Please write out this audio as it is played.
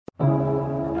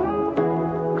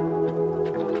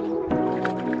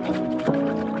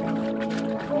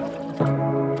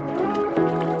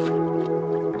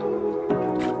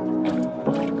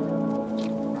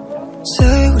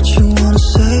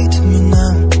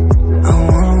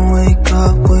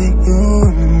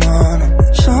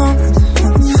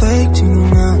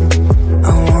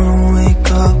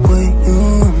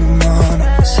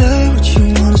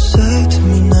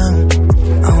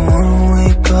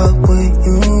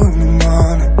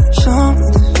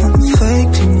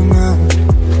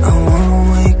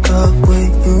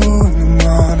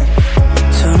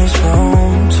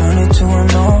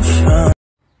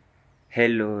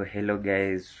hello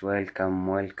guys,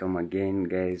 welcome again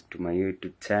guys to my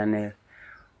YouTube channel.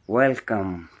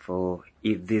 Welcome. For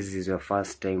if this is your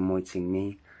first time watching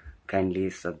me, kindly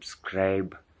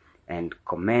subscribe and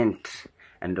comment,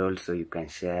 and also you can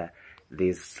share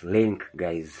this link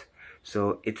guys.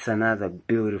 So it's another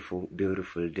beautiful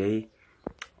day,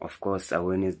 of course, a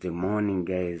Wednesday morning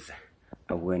guys,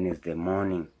 a Wednesday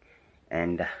morning,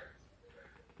 and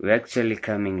we're actually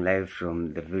coming live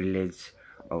from the village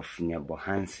of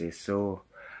Nyabohanse. So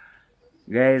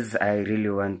guys, I really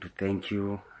want to thank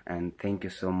you, and thank you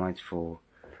so much for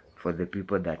the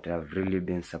people that have really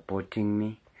been supporting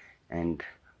me, and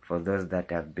for those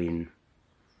that have been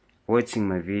watching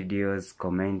my videos,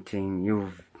 commenting.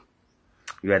 You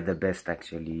are the best.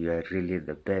 Actually, you are really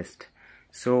the best.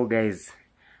 So guys,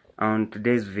 on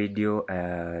today's video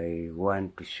I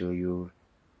want to show you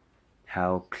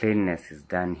how cleanness is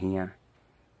done here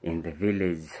in the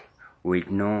village with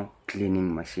no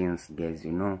cleaning machines guys.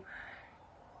 You know,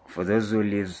 for those who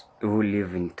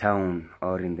live in town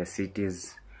or in the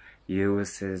cities,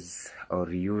 use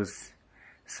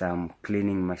some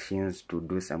cleaning machines to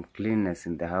do some cleanness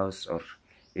in the house or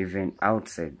even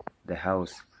outside the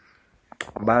house.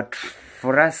 But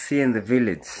for us here in the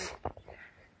village,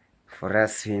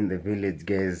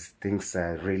 guys, things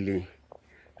are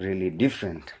really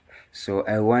different. So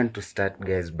I want to start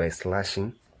guys by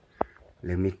slashing.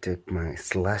 Let me take my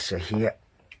slasher here.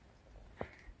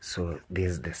 So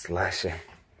this is the slasher.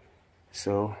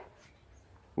 So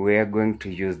we are going to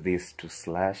use this to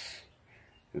slash.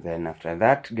 Then after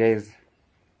that guys,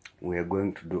 we are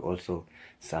going to do also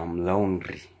some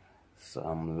laundry.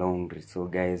 So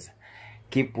guys,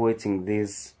 keep watching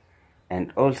this,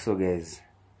 and also guys,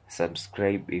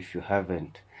 subscribe if you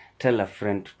haven't. Tell a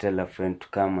friend to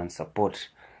come and support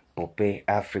Pope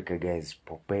Africa guys.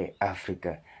 Pope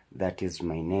Africa, that is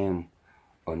my name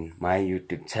on my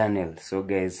YouTube channel. So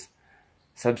guys,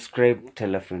 subscribe,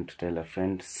 tell a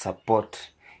friend, support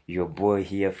your boy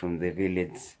here from the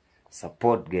village.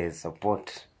 Support guys,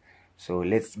 support. So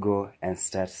let's go and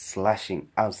start slashing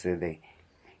outside there.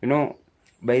 You know,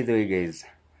 by the way guys,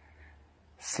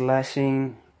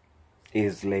 slashing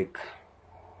is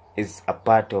a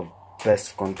part of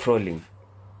pest controlling.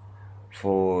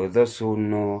 For those who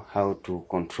know how to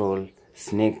control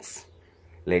snakes,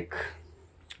 like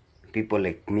people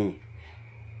like me,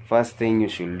 first thing you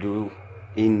should do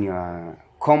in your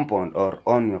compound or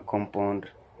on your compound,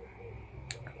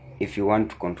 if you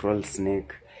want to control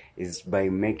snake, is by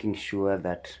making sure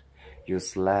that you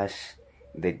slash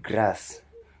the grass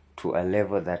to a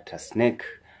level that a snake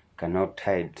cannot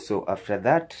hide. So after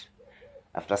that,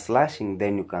 after slashing,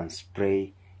 then you can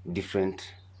spray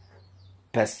different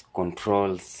pest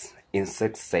controls,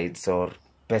 insecticides or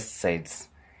pesticides.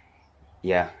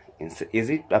 Yeah, is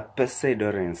it a pesticide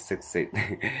or an insecticide?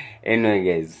 Anyway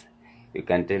guys, you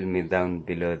can tell me down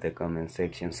below the comment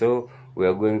section. So we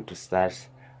are going to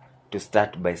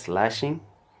start by slashing.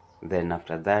 Then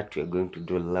after that, we are going to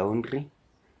do laundry.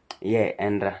 Yeah,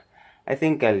 and I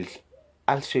think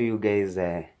I'll show you guys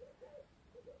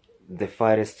the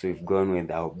farthest we've gone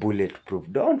with our bulletproof.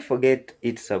 Don't forget,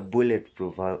 it's a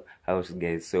bulletproof house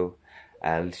guys. So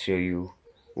I'll show you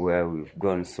where we've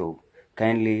gone. So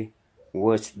kindly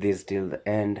watch this till the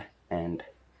end, and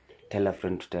tell a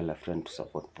friend to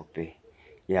support Pope.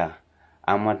 Yeah,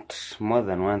 I'm at more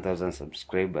than 1,000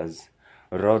 subscribers,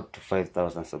 road to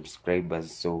 5,000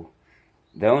 subscribers. So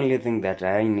the only thing that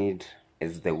I need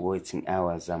is the watching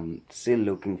hours. I'm still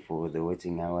looking for the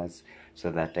watching hours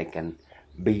so that I can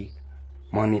be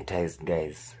monetized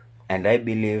guys. And I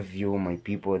believe you, my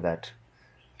people, that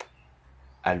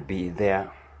I'll be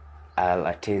there, I'll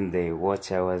attain the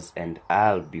watch hours, and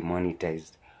I'll be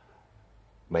monetized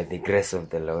by the grace of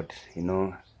the Lord. You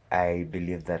know, I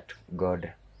believe that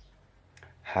God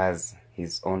has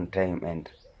his own time, and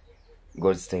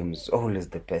God's time is always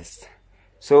the best.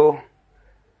 So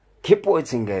keep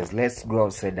watching guys. Let's go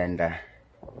outside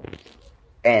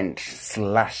and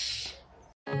slash.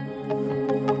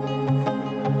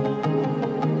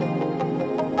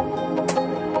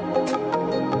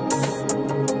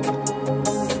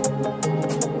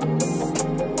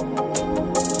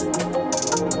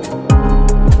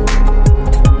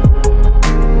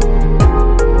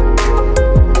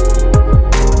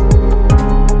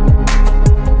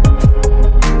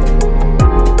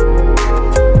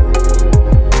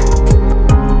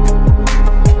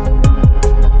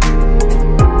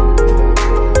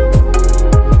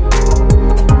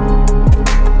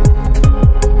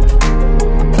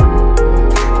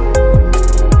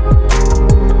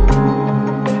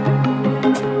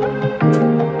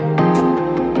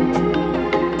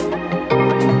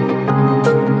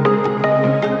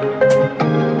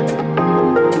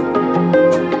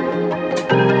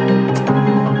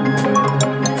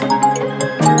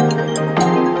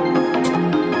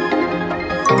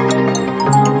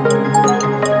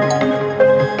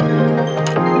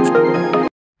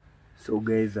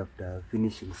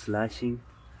 finishing slashing.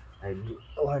 I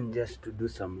want just to do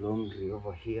some laundry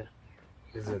over here.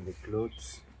 These are the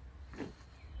clothes,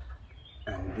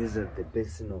 and these are the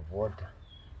basin of water.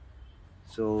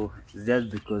 So it's just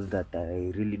because that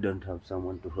I really don't have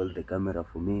someone to hold the camera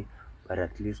for me, but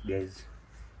at least guys,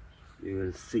 you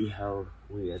will see how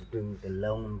we are doing the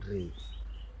laundry.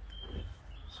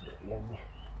 So let me.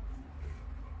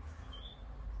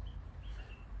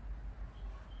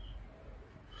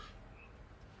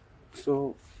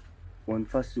 So when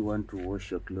first you want to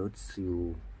wash your clothes,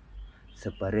 you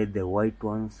separate the white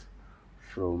ones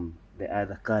from the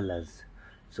other colors.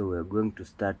 So we're going to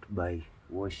start by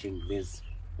washing this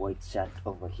white shirt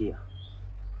over here.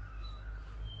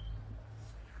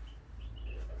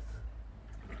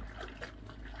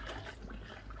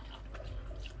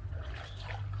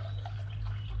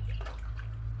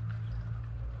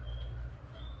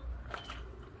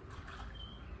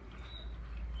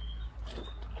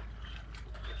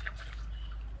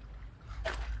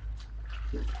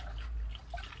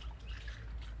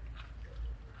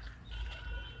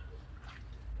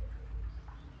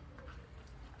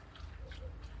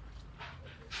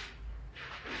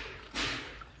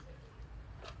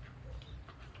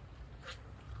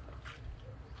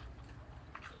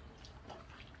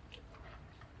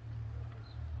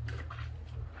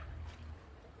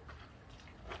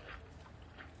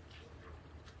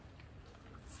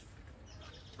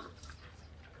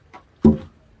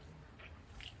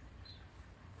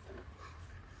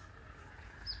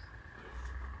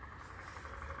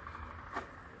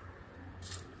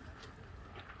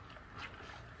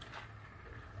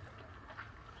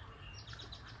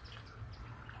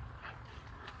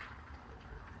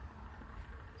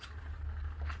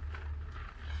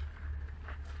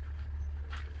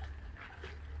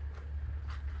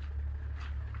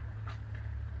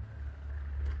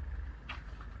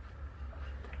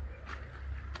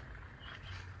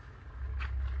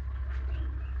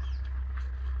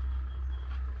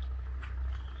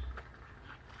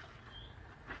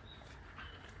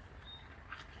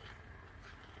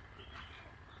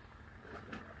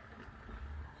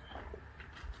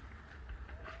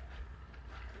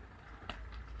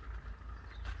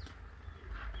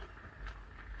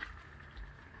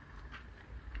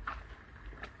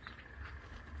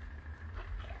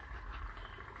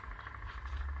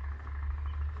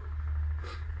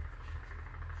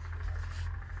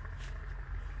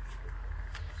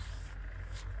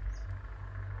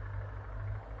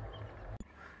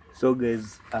 So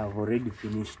guys, I've already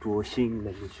finished washing.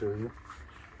 Let me show you.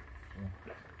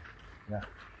 Yeah.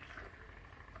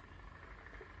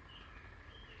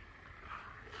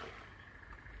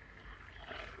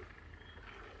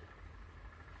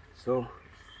 So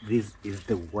this is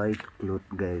the white cloth,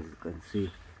 guys. You can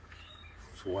see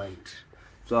it's white.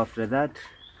 So after that,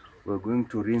 we're going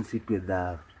to rinse it with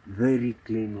a very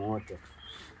clean water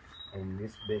in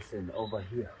this basin over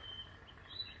here.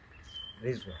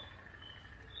 This one.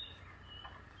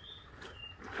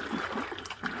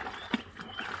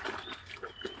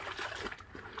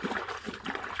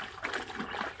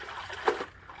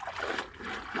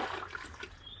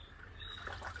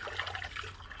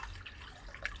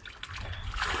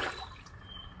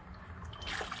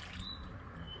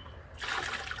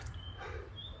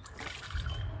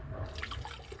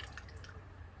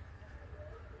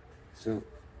 So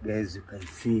guys, you can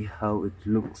see how it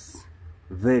looks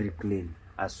very clean,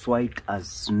 as white as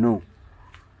snow,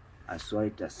 as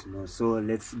white as snow. So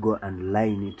let's go and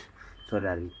line it so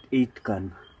that it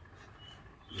can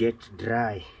get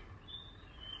dry.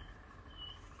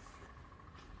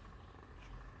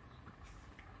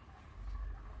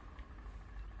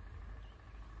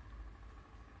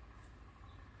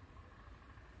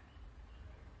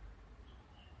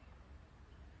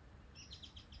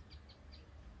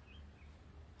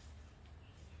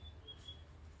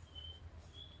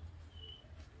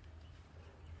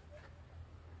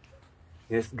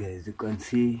 Yes guys, you can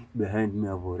see behind me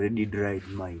I've already dried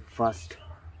my first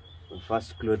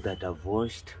cloth that I've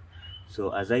washed.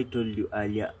 So as I told you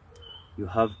earlier, you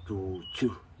have to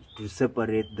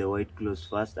separate the white clothes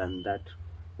first, and that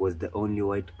was the only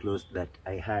white clothes that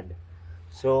I had.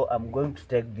 So I'm going to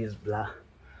take these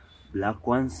black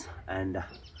ones and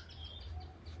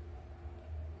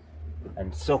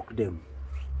soak them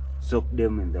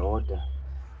in the water.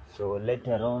 So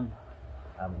later on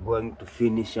I'm going to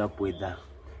finish up with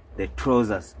the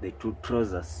trousers, the two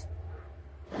trousers.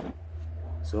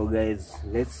 So guys,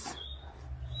 let's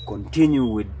continue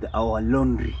with our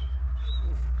laundry.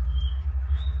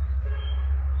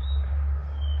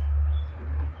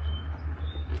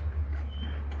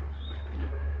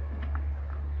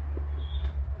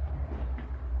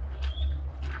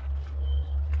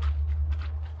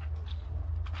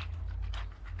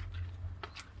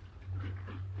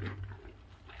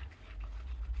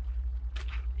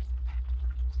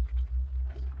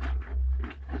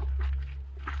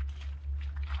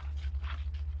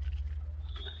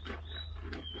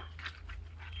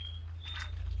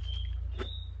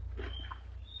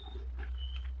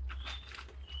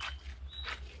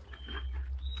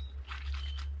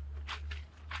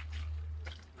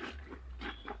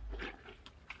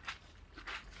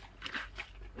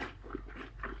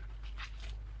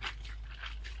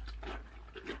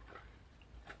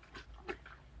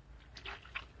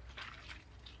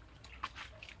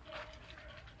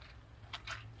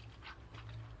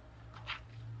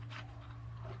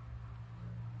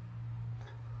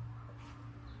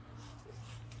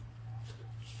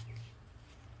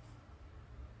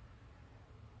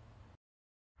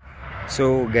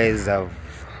 So guys, I've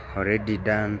already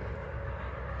done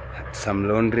some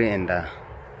laundry and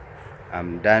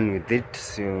I'm done with it.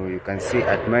 So you can see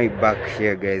at my back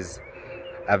here, guys,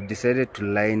 I've decided to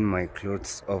line my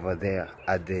clothes over there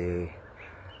at the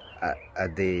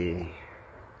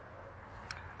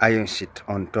iron sheet,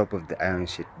 on top of the iron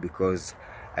sheet, because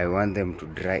I want them to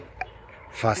dry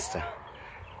faster.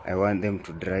 Let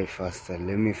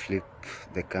me flip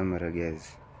the camera,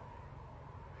 guys.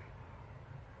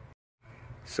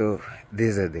 So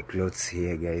these are the clothes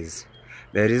here, guys.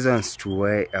 The reasons to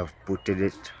why I've put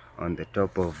it on the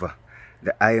top of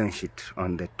the iron sheet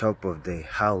on the top of the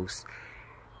house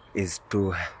is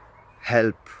to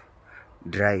help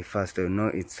dry faster. You know,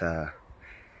 it's a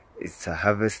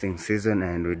harvesting season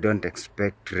and we don't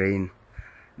expect rain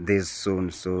this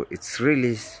soon, so it's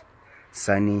really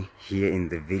sunny here in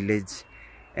the village.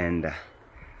 And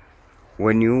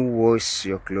when you wash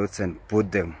your clothes and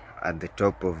put them at the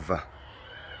top of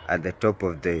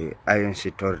the iron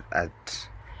sheet or at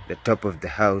the top of the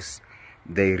house,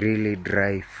 they really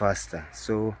dry faster.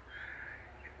 So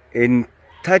in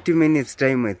 30 minutes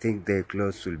time, I think the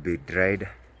clothes will be dry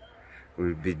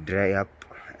up,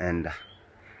 and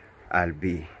I'll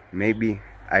be maybe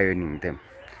ironing them.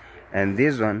 And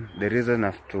this one, the reason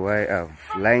as to why I've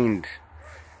lined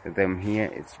them here,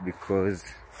 it's because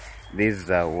there's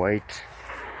a white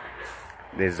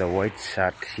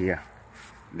shirt here.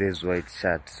 This white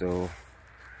shirt, so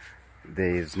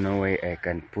there is no way I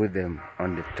can put them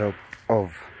on the top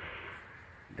of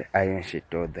the iron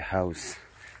sheet or the house.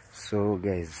 So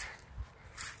guys,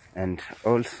 and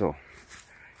also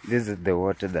this is the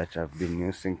water that I've been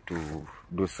using to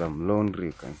do some laundry.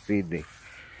 You can see the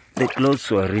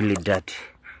clothes were really dirty.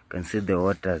 You can see the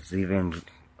water has even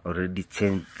already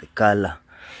changed the color.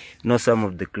 You know, some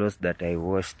of the clothes that I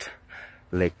washed,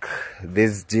 like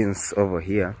these jeans over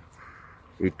here,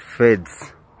 it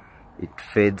fades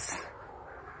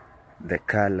the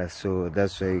color. So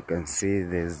that's why you can see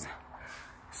there's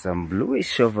some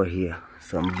bluish over here,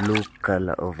 some blue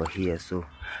color over here. So,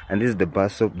 and this is the bar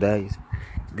soap, guys.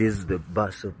 This is the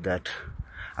bar soap, that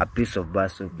a piece of bar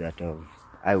soap that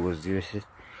I was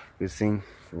using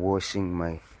washing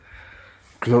my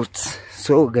clothes.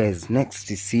 So guys, next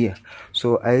is here.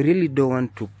 So I really don't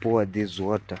want to pour this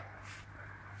water.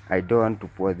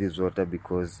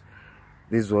 Because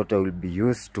this water will be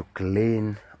used to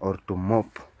clean or to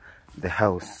mop the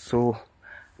house. So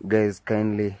guys,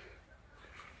 kindly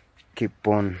keep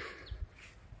on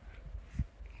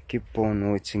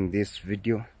watching this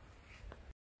video.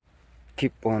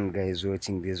 Keep on, guys,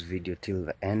 watching this video till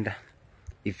the end.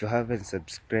 If you haven't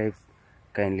subscribed,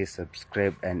 kindly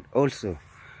subscribe, and also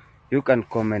you can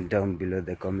comment down below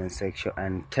the comment section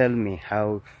and tell me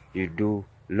how you do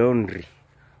laundry,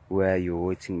 where you're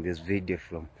watching this video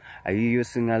from. Are you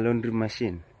using a laundry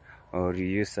machine, or you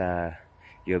use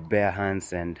your bare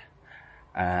hands and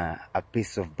a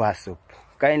piece of bar soap?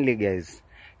 Kindly, guys,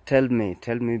 tell me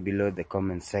below the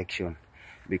comment section,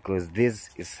 because this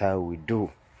is how we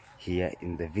do here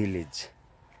in the village.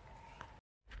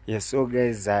 Yes, so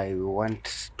guys, I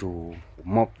want to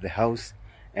mop the house.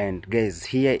 And guys,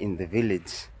 here in the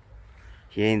village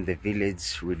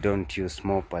we don't use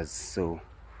moppers. So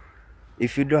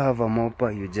if you don't have a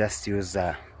mopper, you just use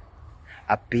a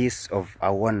piece of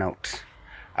a worn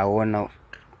out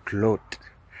cloth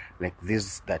like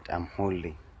this that I'm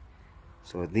holding.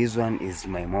 So this one is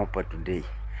my mopper today.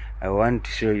 I want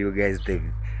to show you guys the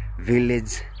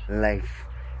village life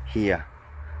here,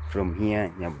 from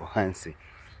here Nyabohansi.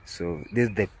 So this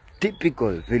is the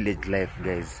typical village life,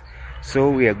 guys. So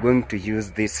we are going to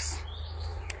use this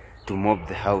to mop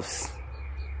the house.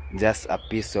 Just a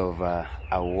piece of a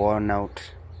worn out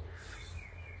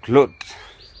cloth.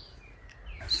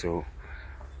 So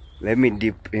let me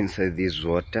dip inside this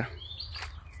water.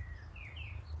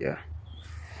 Yeah.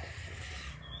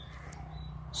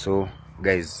 So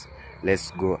guys,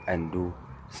 let's go and do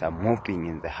some mopping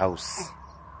in the house.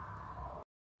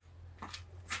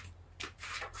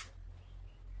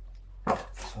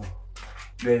 So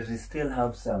guys, we still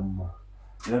have some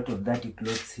lot of dirty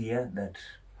clothes here that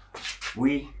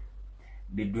we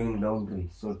be doing laundry.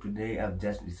 So today I've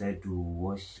just decided to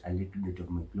wash a little bit of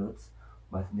my clothes,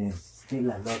 but there's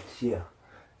still a lot here.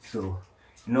 So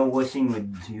you know, washing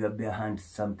with your bare hands is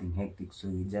something hectic, so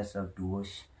you just have to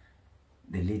wash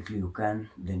the little you can,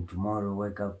 then tomorrow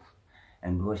wake up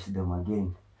and wash them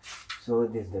again. So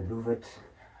there's the duvet.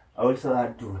 I also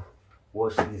had to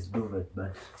wash this duvet,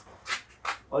 but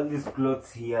all these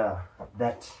clothes here are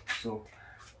dirty, so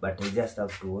but I just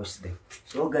have to wash them.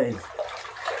 So guys,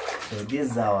 so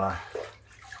this is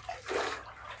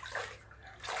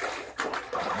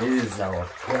This is our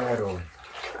pair of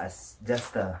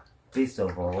just a piece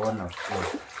of our own of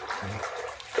food.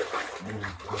 This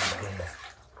is good, guys.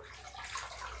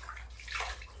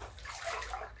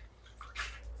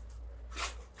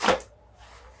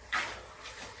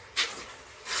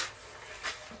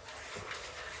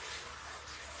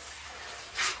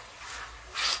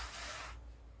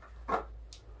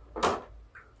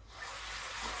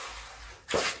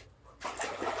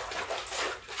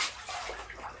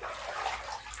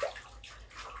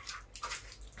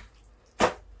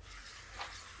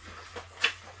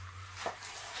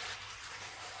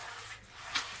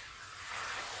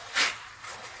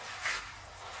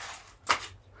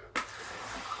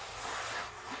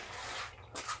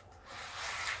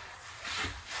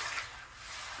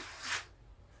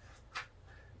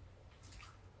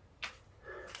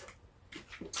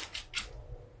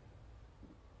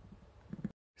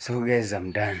 So guys,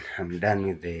 I'm done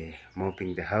with the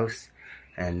mopping the house,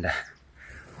 and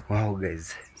wow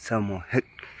guys,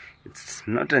 it's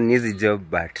not an easy job,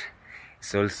 but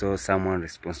it's also someone's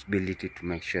responsibility to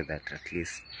make sure that at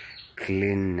least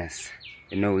cleanness,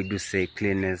 we do say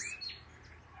cleanness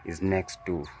is next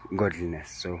to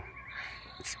godliness, so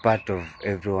it's part of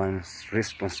everyone's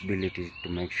responsibility to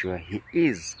make sure he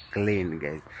is clean,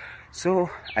 guys. So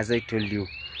as I told you,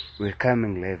 we're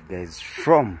coming live, guys,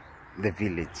 from the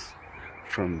village,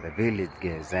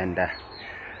 guys, and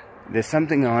there's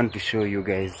something I want to show you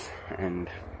guys, and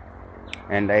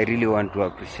I really want to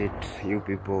appreciate you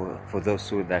people for those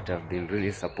who that have been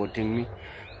really supporting me,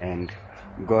 and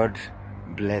God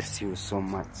bless you so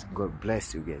much. God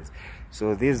bless you guys.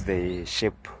 So this is the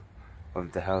shape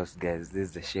of the house, guys. This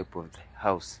is the shape of the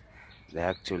house, the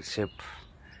actual shape,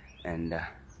 and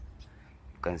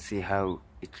you can see how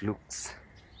it looks.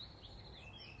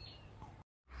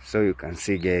 So you can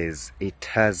see, guys, it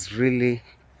has really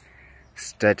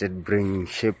started bringing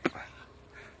shape.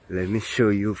 Let me show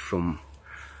you from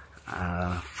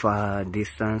far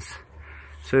distance.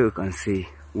 So you can see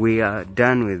we are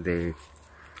done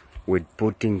with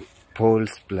putting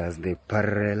poles plus the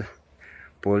parallel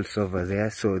poles over there.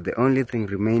 So the only thing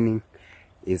remaining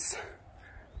is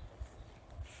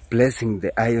placing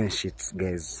the iron sheets,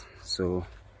 guys. So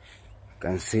you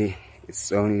can see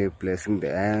it's only placing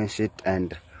the iron sheet,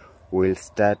 and we'll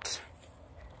start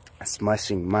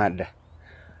smashing mud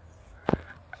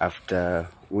after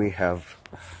we have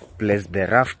placed the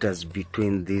rafters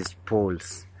between these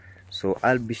poles. So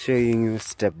I'll be showing you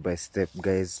step by step,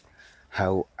 guys,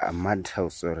 how a mud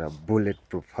house or a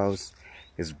bulletproof house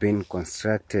is being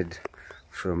constructed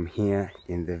from here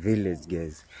in the village,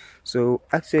 guys. So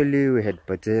actually we had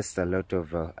purchased a lot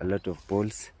of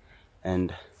poles,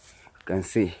 and you can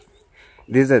see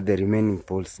these are the remaining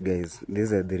poles, guys.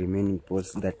 These are the remaining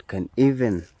poles that can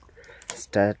even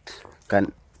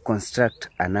can construct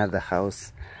another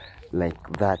house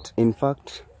like that. In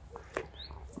fact,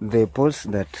 the poles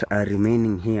that are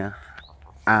remaining here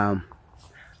are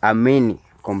many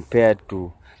compared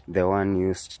to the one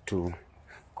used to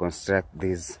construct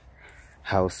this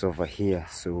house over here.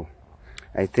 So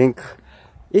I think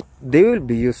they will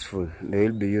be useful. They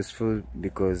will be useful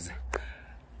because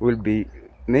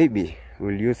maybe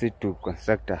we'll use it to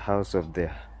construct a house of the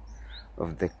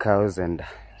cows and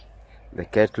the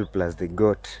cattle plus the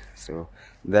goat. So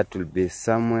that will be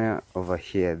somewhere over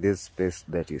here. This space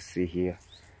that you see here,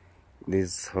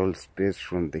 this whole space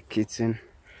from the kitchen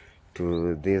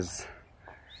to this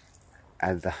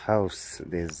other house,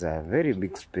 there's a very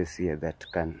big space here that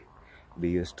can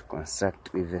be used to construct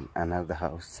even another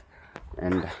house.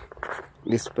 And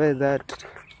despite that,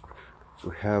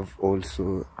 we have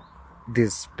also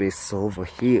this space over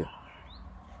here,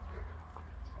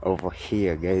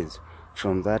 guys.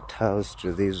 From that house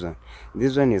to this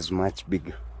one is much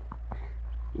bigger.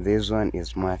 This one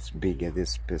is much bigger,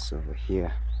 this space over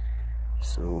here.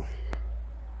 So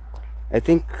I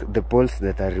think the poles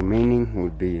that are remaining will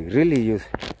be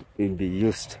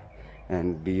used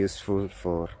and be useful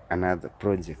for another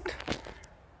project.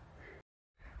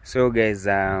 So guys,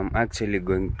 I'm actually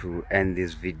going to end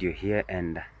this video here,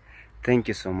 and thank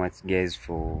you so much, guys,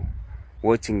 for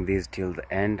watching this till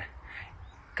the end.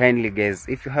 Kindly, guys,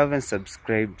 if you haven't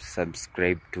subscribe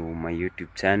to my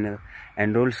YouTube channel,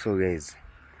 and also, guys,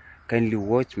 kindly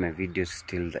watch my videos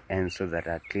till the end so that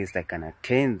at least I can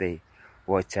attain the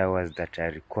watch hours that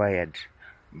are required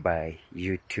by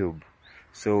YouTube.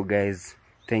 So guys,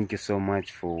 thank you so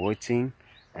much for watching,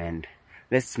 and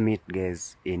let's meet,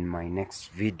 guys, in my next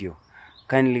video.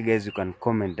 Kindly, guys, you can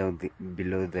comment down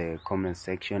below the comment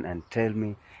section and tell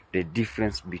me the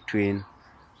difference between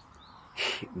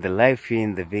the life here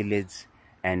in the village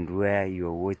and where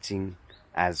you're watching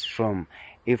us from.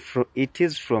 If it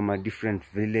is from a different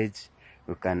village,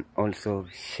 you can also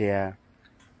share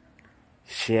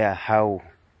how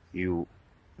the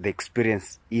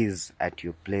experience is at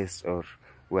your place or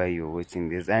where you're watching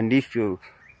this. And if you're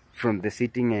from the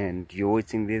city and you're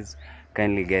watching this,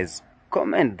 kindly guys,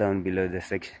 comment down below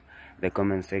the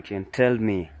comment section. Tell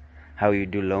me how you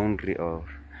do laundry or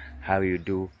how you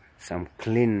do some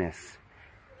cleanness.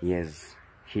 Yes,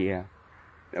 here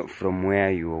from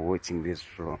where you are watching this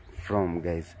from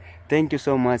guys. Thank you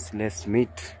so much. Let's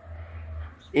meet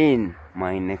in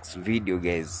my next video,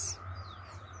 guys.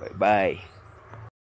 Bye bye.